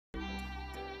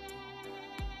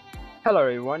Hello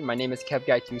everyone, my name is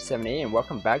KevGuy278 and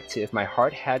welcome back to If My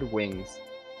Heart Had Wings.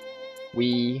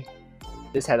 We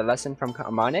just had a lesson from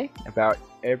Amane about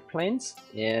airplanes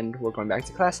and we're going back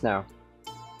to class now.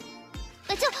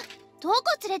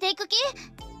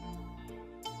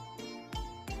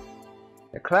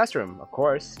 The classroom, of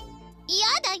course.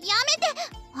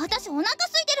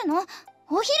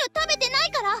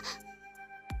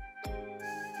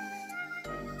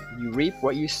 You reap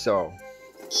what you sow.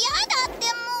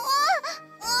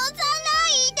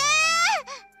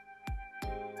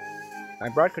 I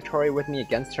brought Kotori with me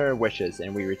against her wishes,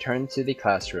 and we returned to the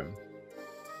classroom.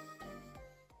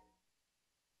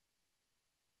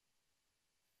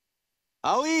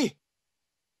 Aoi!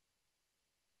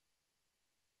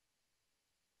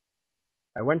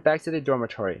 I went back to the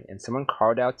dormitory, and someone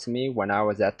called out to me when I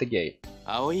was at the gate.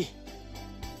 Aoi!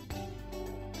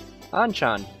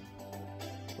 An-chan!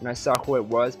 When I saw who it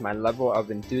was, my level of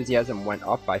enthusiasm went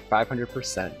up by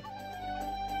 500%.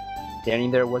 Standing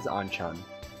there was An-chan.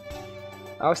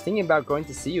 I was thinking about going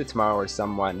to see you tomorrow or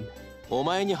someone. お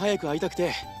前に早く会いたく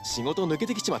て仕事抜け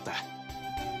てきちまった。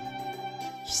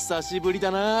久しぶり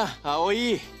だな、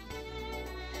Aoi.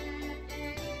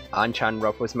 An-chan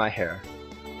ruffles my hair.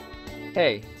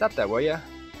 Hey, stop that, will ya?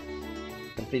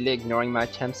 Completely ignoring my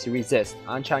attempts to resist,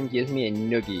 An-chan gives me a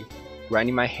noogie,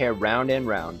 grinding my hair round and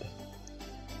round.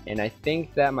 And I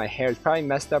think that my hair is probably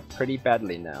messed up pretty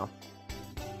badly now.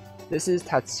 This is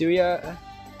Tatsuya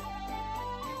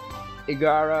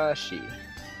Igarashi,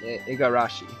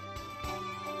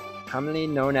 commonly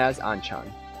known as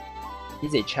An-chan.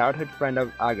 He's a childhood friend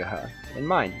of Ageha and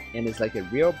mine, and is like a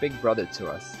real big brother to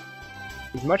us.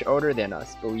 He's much older than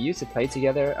us, but we used to play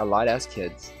together a lot as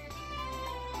kids.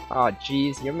 Aw,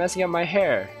 geez, you're messing up my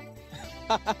hair.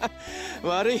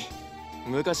 悪い。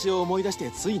昔を思い出し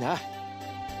てついな。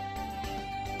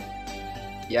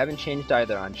You haven't changed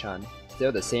either, An-chan.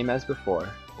 Still the same as before.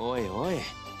 おいおい。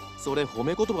それ褒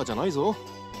め言葉じゃないぞ。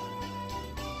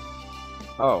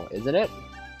Oh, isn't it?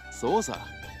 そうさ。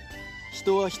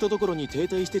人は一ところに停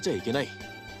滞してちゃいけない。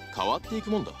変わってい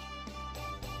くもんだ。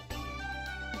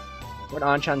What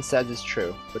An-chan says is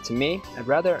true, but to me, I'd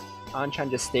rather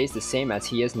An-chan just stays the same as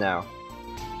he is now.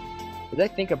 As I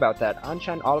think about that,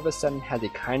 An-chan all of a sudden has a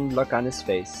kind look on his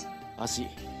face. 足、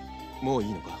もう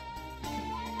いいのか?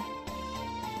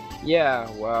 Yeah,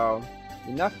 well,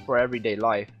 enough for everyday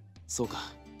life. そうか。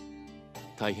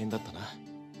大変だったな。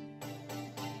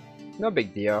No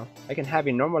big deal. I can have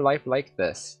a normal life like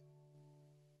this.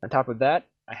 On top of that,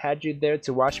 I had you there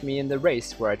to watch me in the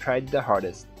race where I tried the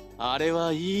hardest. あれ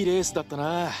はいいレースだった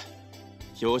な。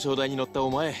表彰台に乗った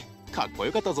お前、かっこ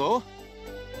よかったぞ。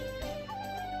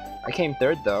I came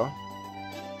third though.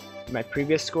 In my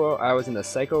previous school, I was in the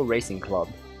cycle racing club.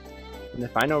 In the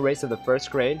final race of the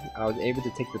first grade, I was able to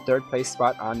take the third place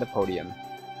spot on the podium.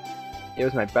 It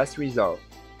was my best result.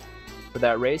 For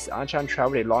that race, An-chan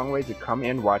traveled a long way to come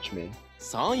and watch me.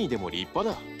 3位でも立派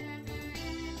だ。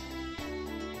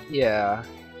Yeah.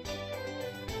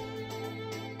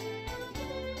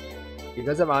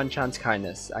 Because of An-chan's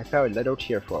kindness, I felt a little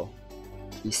tearful.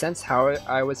 He sensed how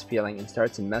I was feeling and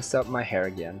started to mess up my hair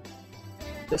again.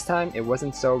 This time, it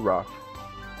wasn't so rough.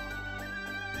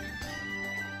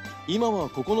 今は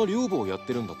ここの寮母をやっ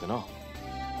てるんだってな。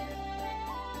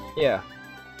Yeah.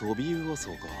 飛び魚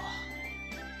そうか。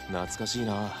懐かしい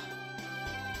な。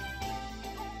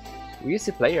We used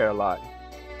to play here a lot.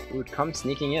 We would come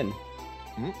sneaking in. ん？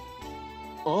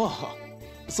ああ、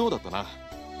そうだったな。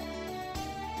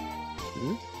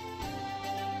Hmm?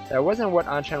 That wasn't what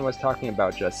An-chan was talking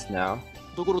about just now.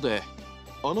 ところで、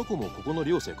あの子もここの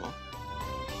寮生か?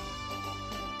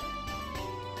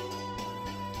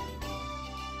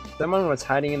 Someone was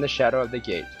hiding in the shadow of the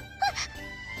gate.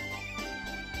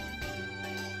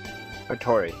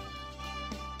 Kotori.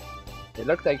 It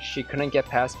looked like she couldn't get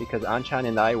past because An-chan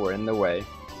and I were in the way.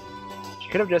 She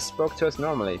could have just spoke to us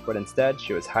normally, but instead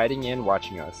she was hiding and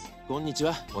watching us. こんにち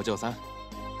は、お嬢さん。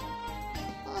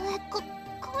こ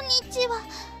んにちは。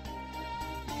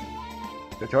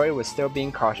Kotori was still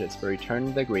being cautious, but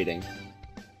returned the greeting.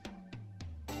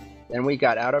 Then we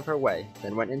got out of her way,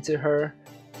 then went into her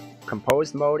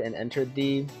composed mode and entered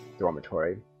the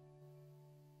dormitory.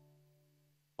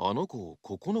 あの子、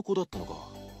ここの子だったのか。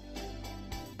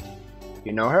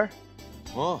You know her?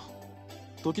 ああ、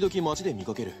時々街で見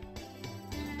かける。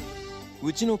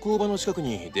うちの工場の近く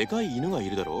にでかい犬がい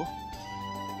るだろ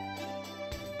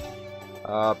う。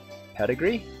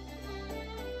Pedigree?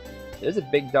 There's a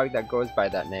big dog that goes by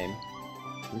that name.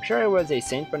 I'm sure it was a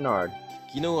Saint Bernard.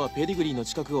 昨日はペディグリーの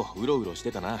近くをうろうろし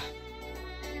てたな。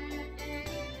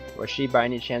Was she by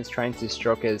any chance trying to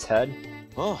stroke his head?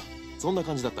 ああ、そんな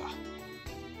感じだった。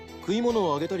食い物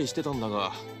をあげたりしてたんだ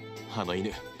が、あの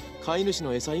犬、飼い主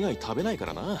の餌以外食べないか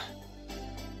らな。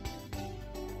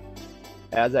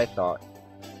As I thought.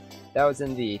 That was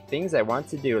in the things I want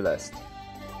to do list.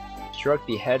 Stroke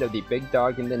the head of the big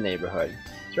dog in the neighborhood.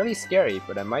 It's really scary,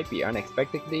 but I might be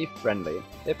unexpectedly friendly.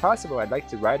 If possible, I'd like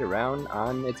to ride around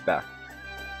on its back.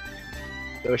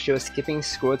 Though she was skipping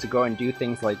school to go and do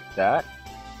things like that?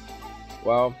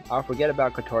 Well, I'll forget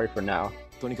about Kotori for now.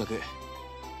 とにかく、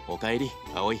おかえり、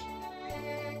葵。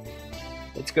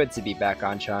It's good to be back,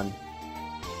 Anchan.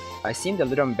 I seemed a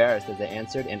little embarrassed as I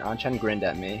answered, and Anchan grinned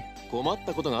at me. 困っ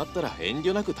たことがあったら遠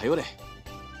慮なく頼れ。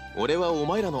俺はお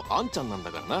前らのあんちゃんなん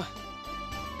だからな。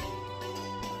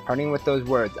Parting with those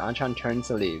words, Anchan turned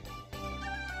to leave.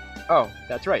 Oh,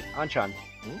 that's right, Anchan.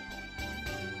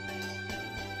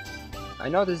 I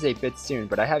know this is a bit soon,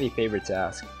 but I have a favor to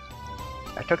ask.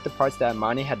 I took the parts that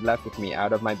Amane had left with me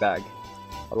out of my bag.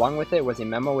 Along with it was a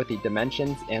memo with the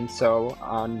dimensions and so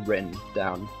on written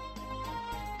down.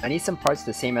 I need some parts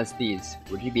the same as these.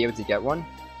 Would you be able to get one?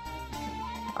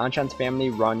 Anchan's family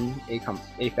run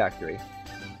a factory,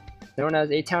 known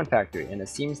as a town factory, and it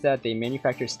seems that they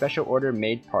manufacture special order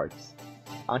made parts.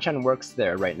 Anchan works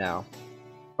there right now.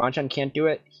 If Anchan can't do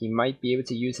it, he might be able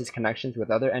to use his connections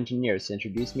with other engineers to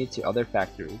introduce me to other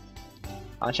factories.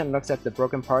 Anchan looks at the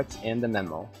broken parts and the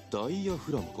memo. ダイヤ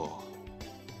フラムか。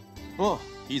ああ、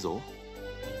いいぞ。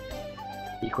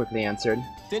He quickly answered.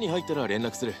 手に入ったら連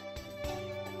絡する。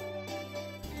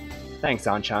Thanks,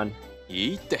 Anchan.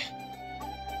 いいって。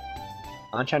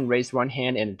Anchan raised one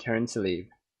hand and turned to leave.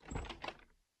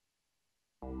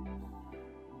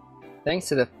 Thanks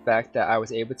to the fact that I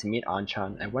was able to meet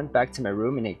Anchan, I went back to my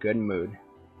room in a good mood.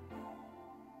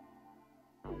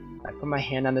 I put my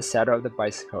hand on the saddle of the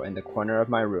bicycle in the corner of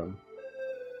my room.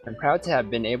 I'm proud to have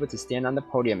been able to stand on the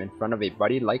podium in front of a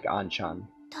buddy like Anchan.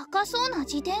 高そうな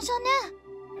自転車ね。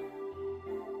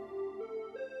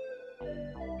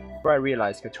Before I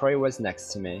realized, Kotori was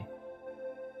next to me.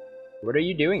 What are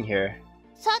you doing here?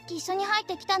 さっき一緒に入っ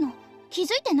てきたの気づ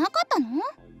いてなかったの？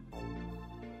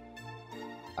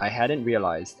 I hadn't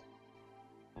realized.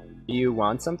 Do you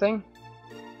want something?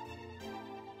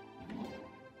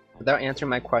 Without answering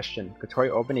my question, Kotori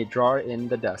opened a drawer in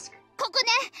the desk. ここね。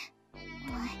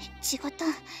違った。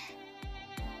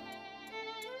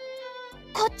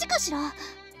こっちかしら。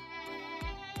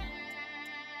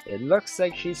It looks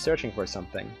like she's searching for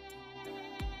something. ない。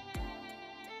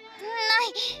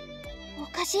お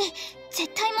かしい。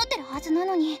絶対持ってるはずな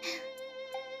のに。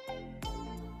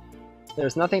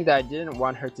There's nothing that I didn't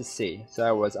want her to see, so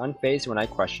I was unfazed when I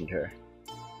questioned her.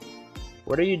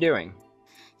 What are you doing?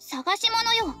 探し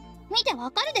物よ。見てわ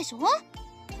かるでしょ？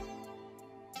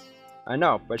 I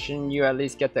know, but shouldn't you at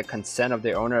least get the consent of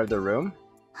the owner of the room?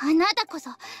 あなたこそ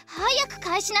早く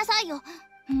返しなさいよ。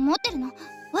持ってるの。わか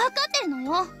ってるの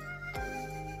よ。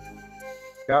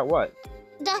Got what?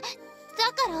 だか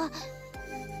ら。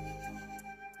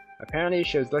Apparently,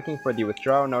 she was looking for the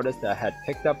withdrawal notice that I had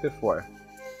picked up before.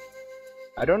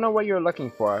 I don't know what you're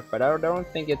looking for, but I don't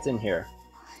think it's in here.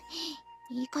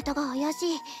 言い方が怪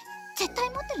しい。絶対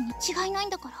持ってるに違いないん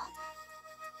だから。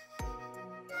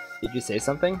Did you say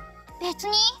something? 別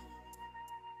に。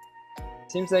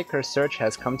Seems like her search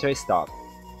has come to a stop.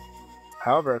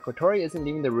 However, Kotori isn't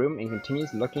leaving the room and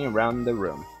continues looking around the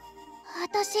room.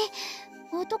 私、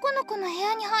男の子の部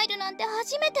屋に入るなんて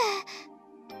初めて。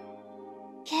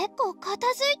結構片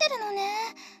付いてるのね。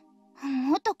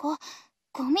もっとゴ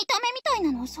ミためみたい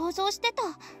なのを想像してた。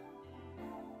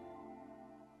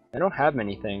I don't have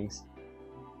many things.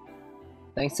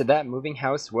 Thanks to that, moving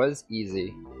house was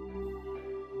easy.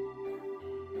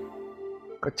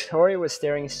 Kotori was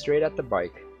staring straight at the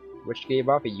bike, which gave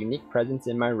off a unique presence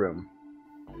in my room.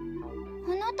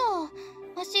 あな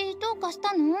た、足どうかし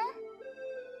たの？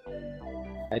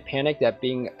 I panicked at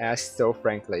being asked so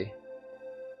frankly.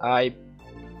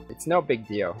 It's no big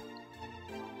deal.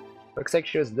 Looks like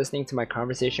she was listening to my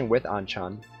conversation with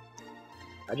Anchan.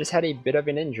 I just had a bit of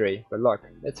an injury, but look,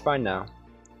 it's fine now.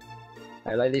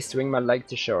 I lightly swing my leg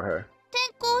to show her.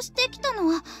 転校してきたの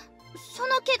は、そ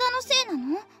の怪我のせいな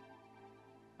の？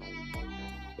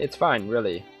 It's fine,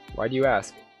 really. Why do you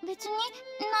ask? 別に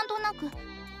なんとなく。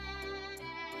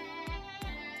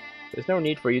There's no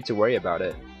need for you to worry about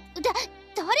it.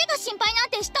 誰が心配なん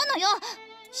てしたのよ。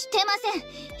してません。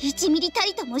1ミリた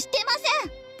りともしてませ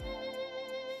ん。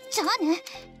じゃあね、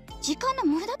時間の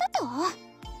無駄だったわ。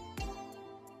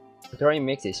Kotori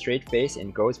makes a straight face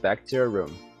and goes back to her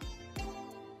room.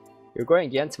 You're going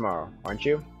again tomorrow, aren't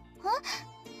you? Huh?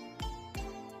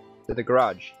 To the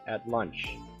garage, at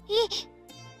lunch.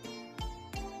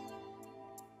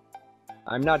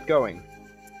 I'm not going.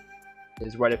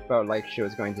 is what it felt like she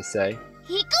was going to say.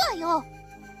 行くわよ。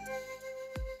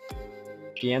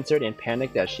 She answered and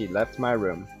panicked as she left my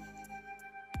room.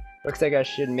 Looks like I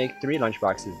should make 3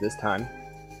 lunchboxes this time.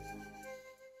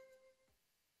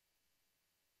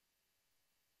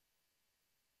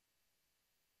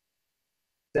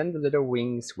 Send the little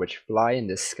wings which fly in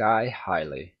the sky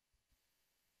highly.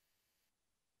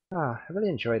 I really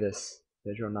enjoy this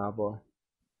visual novel.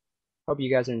 Hope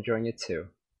you guys are enjoying it too.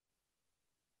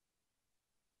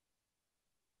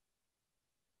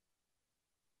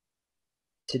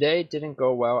 Today didn't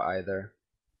go well either.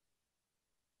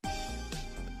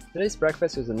 Today's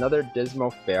breakfast was another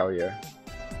dismal failure.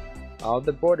 All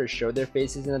the boarders showed their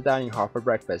faces in the dining hall for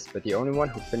breakfast, but the only one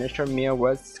who finished her meal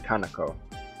was Kanako.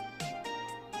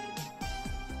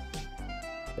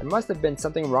 There must have been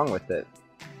something wrong with it.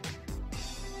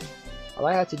 All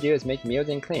I had to do is make meals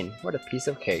and clean. What a piece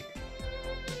of cake.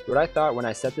 What I thought when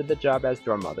I accepted the job as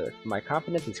dorm mother. My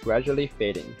confidence is gradually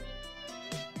fading.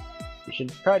 You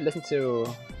should probably listen to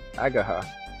Ageha.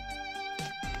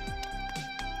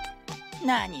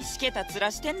 何しけた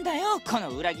面してんだよ、この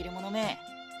裏切り者め。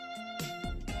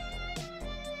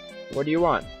What do you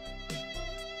want?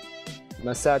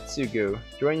 Masatsugu,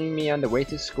 joining me on the way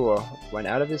to school, went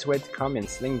out of his way to come and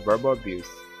sling verbal abuse.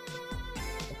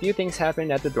 A few things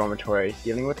happened at the dormitory.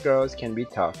 Dealing with girls can be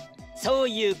tough. そう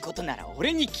いうことなら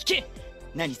俺に聞け。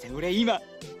何せ俺今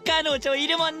彼女い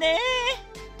るもんね。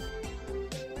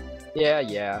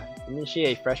Yeah. Isn't she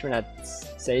a freshman at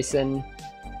Seisen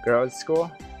Girls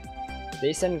School?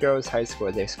 Seisen Girls High School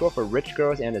is a school for rich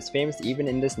girls and is famous even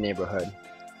in this neighborhood.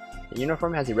 The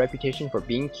uniform has a reputation for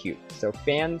being cute, so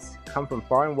fans come from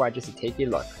far and wide just to take a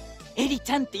look. エリち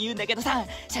ゃんって言うんだけどさ、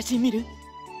写真見る？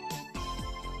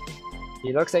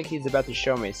 He looks like he's about to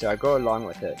show me, so I go along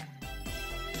with it.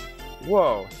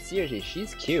 Whoa, seriously,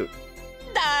 she's cute.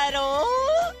 だろう？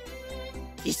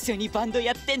一緒にバンド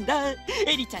やってんだ。エ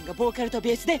リちゃんがボーカルと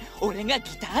ベースで、俺が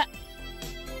ギター。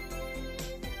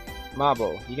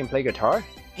Mabo, you can play guitar?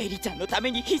 エリちゃんのた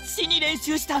めに必死に練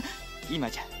習した。今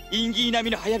じゃインギー並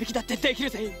みの早弾きだってできる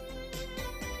ぜ。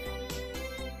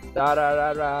Da da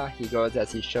da da, he goes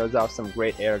as he shows off some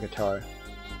great air guitar.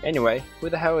 Anyway, who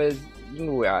the hell is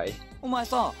Yingui? お前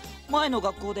さ、前の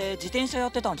学校で自転車や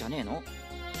ってたんじゃねえの？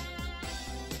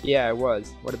 Yeah, I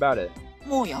was. What about it?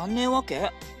 もうやんねえわ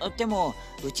け？でも、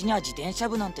うちには自転車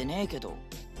部なんてねえけど。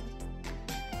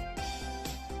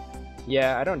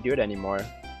Yeah, I don't do it anymore.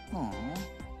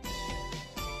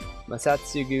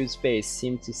 Masatsugu's face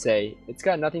seemed to say, "It's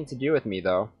got nothing to do with me,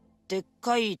 though." でっ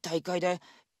かい大会で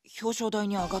表彰台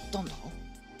に上がったんだろ？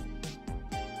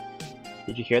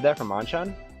 Did you hear that from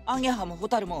Anchan? アゲハもホ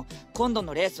タルも今度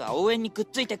のレースは応援にくっ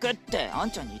ついてくってあ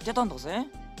んちゃんに言ってたんだぜ。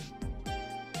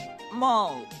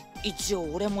まあ一応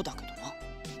俺もだけどな。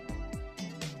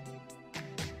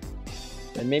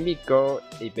That made me go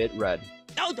a bit red.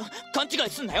 勘違い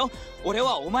すんなよ。俺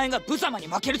はお前が無様に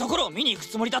負けるところを見に行く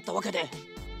つもりだったわけで、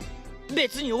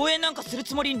別に応援なんかする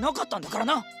つもりなかったんだから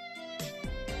な。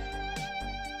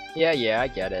Yeah, I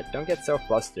get it. Don't get so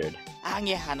flustered. ア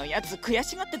ゲハのやつ悔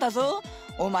しがってたぞ。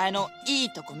お前のいい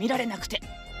とこ見られなくて。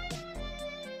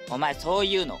お前そう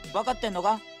いうの分かってんの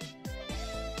か？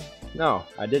 No,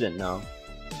 I didn't know.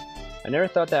 I never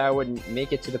thought that I would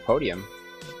make it to the podium.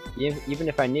 Even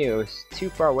if I knew it was too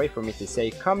far away for me to say,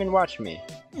 "Come and watch me."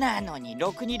 なのに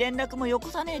ろくに連絡もよこ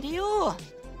さねえでよ。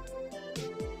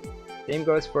Same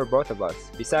goes for both of us.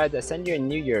 Besides, I send you a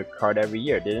New Year card every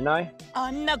year, didn't I? あ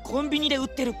んなコンビニで売っ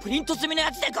てるプリント済みの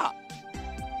やつでか。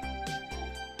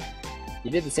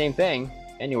 You did the same thing.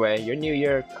 Anyway, your New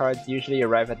Year cards usually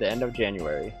arrive at the end of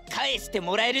January. 返して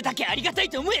もらえるだけありがたい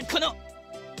と思えこの。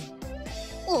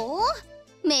おお、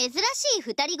珍しい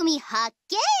二人組発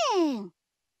見。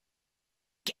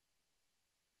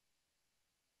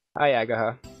Hi, Ageha.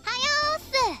 はよ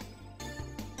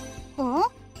ー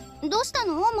す。どうした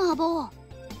の、マーボー。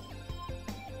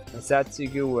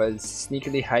Masatsugu was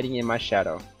sneakily hiding in my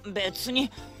shadow. 別に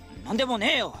なんでも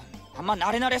ねえよ。あんま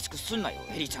慣れ慣れしくすんなよ。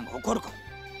エリちゃんが怒るか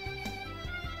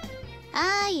ら。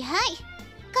はいはい。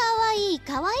かわいい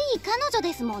かわいい彼女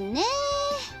ですもんね。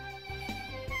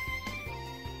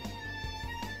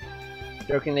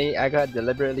Jokingly, Ageha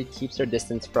deliberately keeps her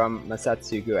distance from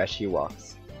Masatsugu as she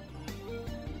walks.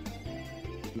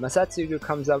 Masatsugu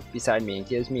comes up beside me and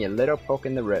gives me a little poke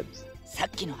in the ribs. さっ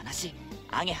きの話、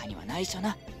アゲハには内緒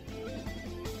な。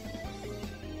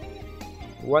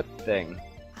What thing?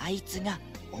 あいつが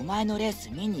お前のレース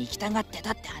見に行きたがって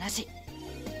たって話。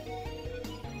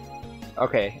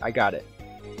Okay, I got it.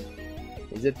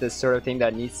 Is it the sort of thing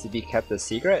that needs to be kept a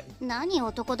secret? 何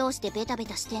男同士でベタベ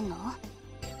タしてんの？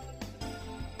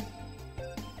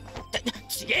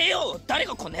ちげえよ。よ、誰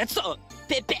がこんなやつだ。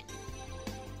ペッペ。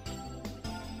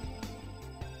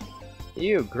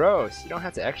Ew, gross. You don't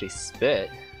have to actually spit.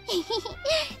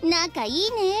 仲いい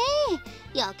ね。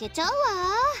焼けちゃうわ。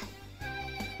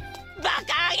バ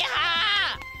カ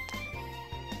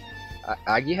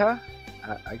アゲハAgeha?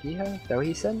 Ageha? Is that what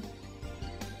he said?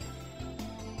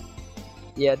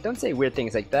 Yeah, don't say weird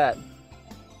things like that.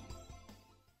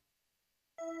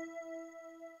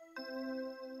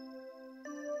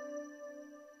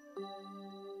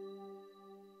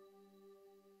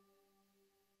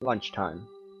 Lunchtime.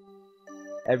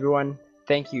 Everyone,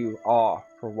 thank you all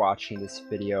for watching this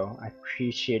video. I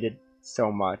appreciate it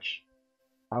so much.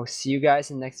 I'll see you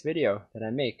guys in the next video that I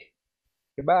make.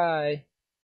 Goodbye!